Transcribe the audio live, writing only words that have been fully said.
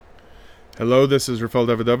Hello, this is Rafael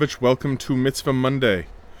Davidovich. Welcome to Mitzvah Monday.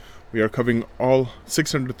 We are covering all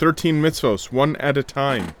 613 mitzvos, one at a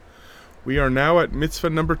time. We are now at mitzvah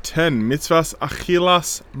number 10, mitzvahs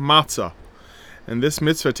achilas matzah. And this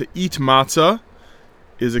mitzvah to eat matzah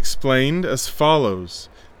is explained as follows,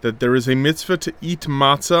 that there is a mitzvah to eat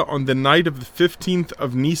matzah on the night of the 15th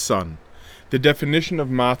of Nisan. The definition of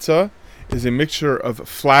matzah is a mixture of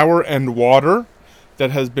flour and water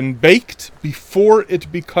that has been baked before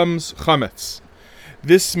it becomes chametz.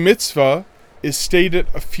 This mitzvah is stated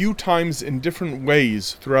a few times in different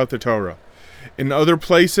ways throughout the Torah. In other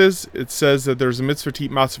places, it says that there's a mitzvah to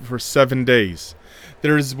eat matzah for 7 days.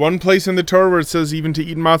 There is one place in the Torah where it says even to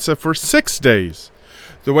eat matzah for 6 days.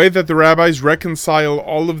 The way that the rabbis reconcile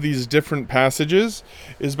all of these different passages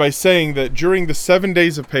is by saying that during the 7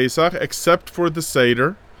 days of Pesach, except for the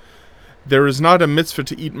Seder, there is not a mitzvah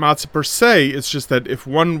to eat matzah per se. It's just that if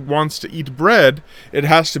one wants to eat bread, it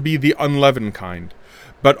has to be the unleavened kind.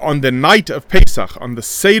 But on the night of Pesach, on the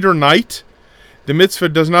Seder night, the mitzvah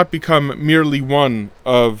does not become merely one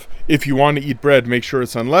of, if you want to eat bread, make sure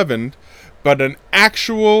it's unleavened, but an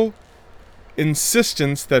actual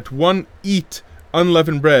insistence that one eat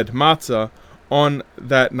unleavened bread, matzah, on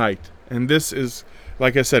that night. And this is,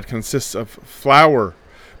 like I said, consists of flour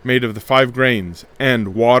made of the 5 grains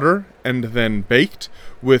and water, and then baked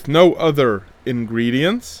with no other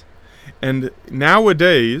ingredients. And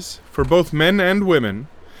nowadays, for both men and women,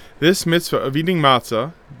 this mitzvah of eating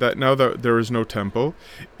matzah, that now that there is no temple,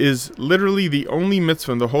 is literally the only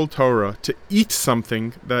mitzvah in the whole Torah to eat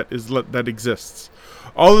something that exists.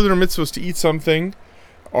 All other mitzvahs to eat something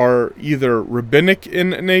are either rabbinic in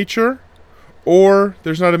nature, or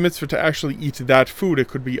there's not a mitzvah to actually eat that food. It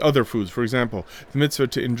could be other foods. For example, the mitzvah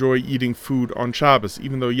to enjoy eating food on Shabbos.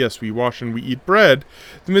 Even though, yes, we wash and we eat bread,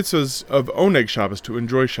 the mitzvah is of Oneg Shabbos, to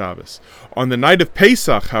enjoy Shabbos. On the night of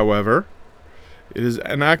Pesach, however, it is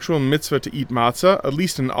an actual mitzvah to eat matzah. At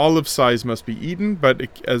least an olive size must be eaten, but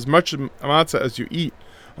as much matzah as you eat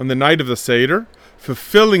on the night of the Seder,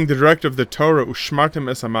 fulfilling the directive of the Torah, ushmartem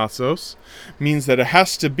es hamatzos, means that it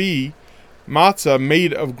has to be matzah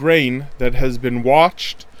made of grain that has been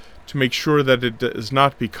washed to make sure that it does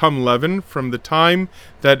not become leavened from the time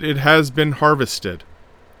that it has been harvested.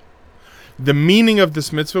 The meaning of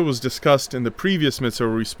this mitzvah was discussed in the previous mitzvah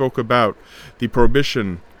where we spoke about the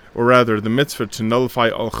prohibition, or rather the mitzvah to nullify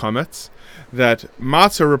all chametz, that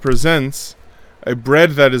matzah represents a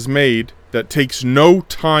bread that is made that takes no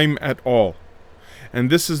time at all. And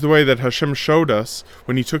this is the way that Hashem showed us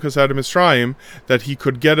when He took us out of Mitzrayim, that He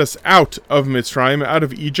could get us out of Mitzrayim, out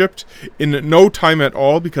of Egypt, in no time at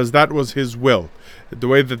all, because that was His will. The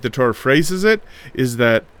way that the Torah phrases it is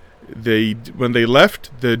that when they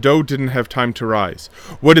left, the dough didn't have time to rise.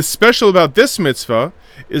 What is special about this mitzvah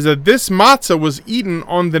is that this matzah was eaten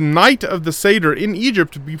on the night of the Seder in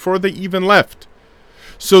Egypt before they even left.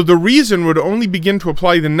 So the reason would only begin to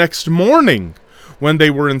apply the next morning, when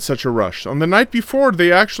they were in such a rush. On the night before,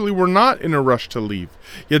 they actually were not in a rush to leave.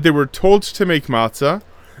 Yet they were told to make matzah,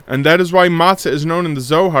 and that is why matzah is known in the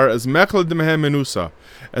Zohar as mechel d'mehem menusa,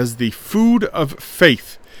 as the food of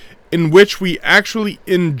faith, in which we actually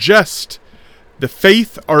ingest the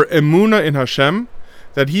faith, our emunah in Hashem,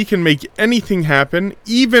 that He can make anything happen,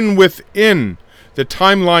 even within the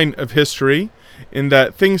timeline of history, in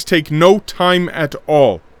that things take no time at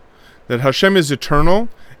all. That Hashem is eternal,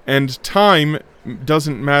 and time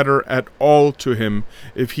doesn't matter at all to Him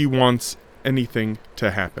if He wants anything to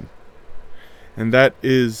happen. And that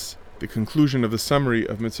is the conclusion of the summary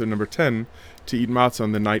of mitzvah number 10, to eat matzah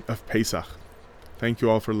on the night of Pesach. Thank you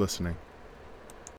all for listening.